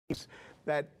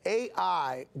that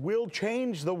AI will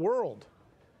change the world,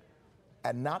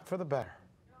 and not for the better.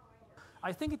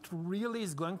 I think it really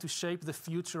is going to shape the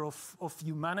future of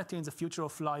humanity and the future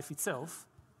of life itself,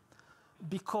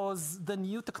 because the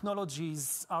new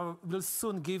technologies will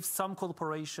soon give some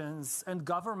corporations and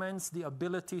governments the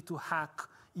ability to hack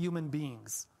human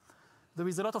beings. There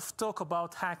is a lot of talk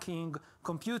about hacking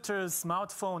computers,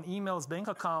 smartphones, emails, bank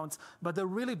accounts, but the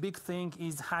really big thing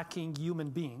is hacking human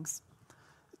beings.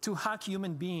 To hack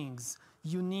human beings,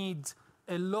 you need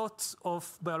a lot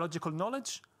of biological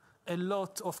knowledge, a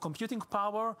lot of computing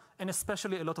power, and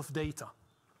especially a lot of data.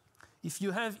 If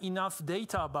you have enough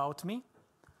data about me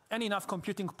and enough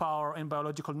computing power and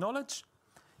biological knowledge,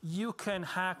 you can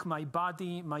hack my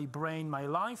body, my brain, my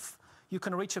life. You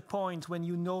can reach a point when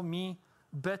you know me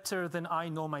better than I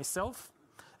know myself.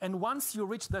 And once you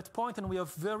reach that point, and we are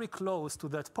very close to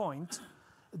that point,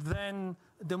 then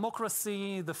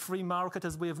democracy, the free market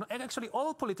as we have, and actually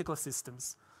all political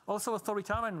systems, also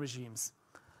authoritarian regimes,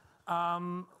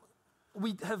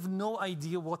 we have no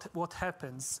idea what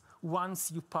happens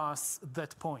once you pass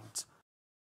that point.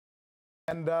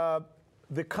 And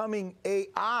the coming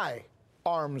AI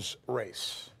arms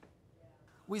race.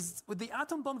 With the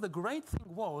atom bomb, the great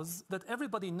thing was that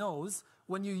everybody knows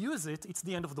when you use it, it's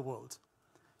the end of the world.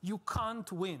 You can't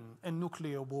win a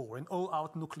nuclear war, an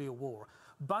all-out nuclear war.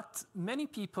 But many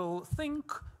people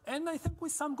think, and I think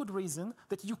with some good reason,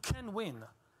 that you can win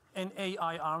an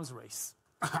AI arms race.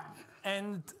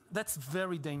 And that's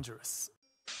very dangerous.